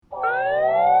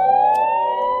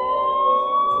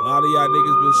lot of y'all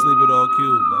niggas been sleeping on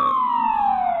cues, man.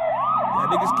 Y'all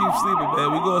niggas keep sleeping,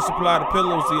 man. We gonna supply the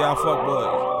pillows to y'all fuck boys.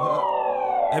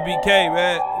 MBK,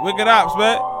 man. Wicked Ops,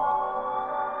 man. Know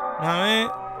what I mean?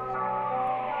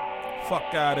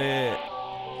 Fuck out of here.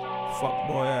 Fuck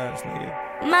boy ass nigga.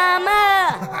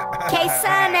 Mama,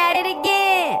 K-Sign at it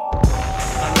again.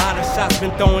 A lot of shots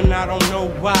been throwing, I don't know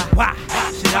why.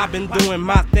 Shit, I've been doing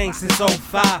my thing since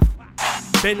 05.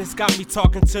 Business got me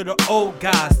talking to the old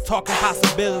guys, talking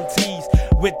possibilities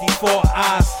with these 4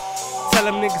 eyes. Tell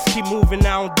them niggas keep moving,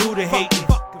 I don't do the hating.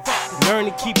 Learn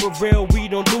to keep it real, we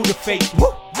don't do the faking.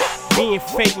 Me and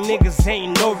fake niggas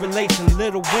ain't no relation.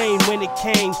 Lil Wayne when it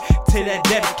came to that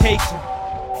dedication.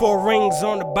 4 rings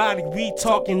on the body, we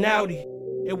talking outy.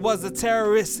 It was a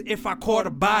terrorist if I caught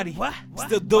a body.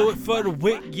 Still do it for the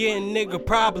wick, yeah, nigga,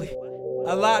 probably.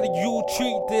 A lot of you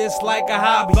treat this like a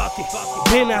hobby.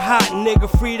 Been a hot nigga,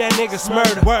 free that nigga's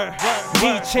murder.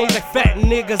 Need change like fat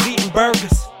niggas eating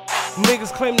burgers.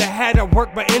 Niggas claim they had to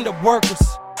work but end up workers.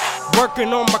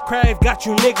 Working on my craft got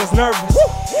you niggas nervous.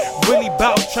 Really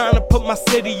bout trying to put my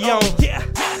city on.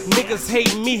 Niggas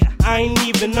hate me, I ain't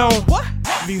even on.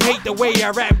 If you hate the way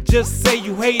I rap, just say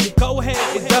you hate it. Go ahead.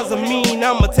 It doesn't mean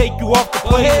I'ma take you off the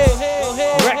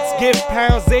playlist. Rex give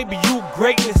pounds, they be you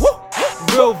greatness.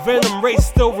 Real Venom race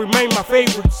still remain my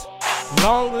favorites.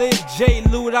 Long live J.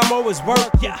 Lute, I'm always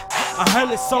working.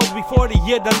 100 songs before the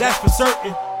year done, that's for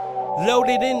certain.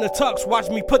 Loaded in the tux, watch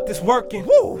me put this work in.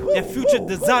 That future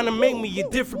designer made me a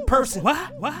different person.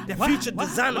 That future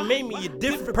designer made me a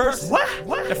different person.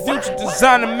 The future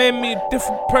designer made me a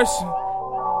different person.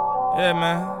 Yeah,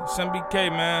 man. It's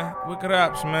MBK, man. Wicked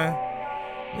Ops, man.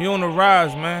 We on the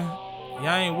rise, man.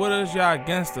 Y'all ain't with us, y'all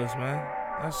against us, man.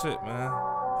 That's it, man.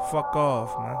 Fuck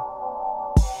off, man.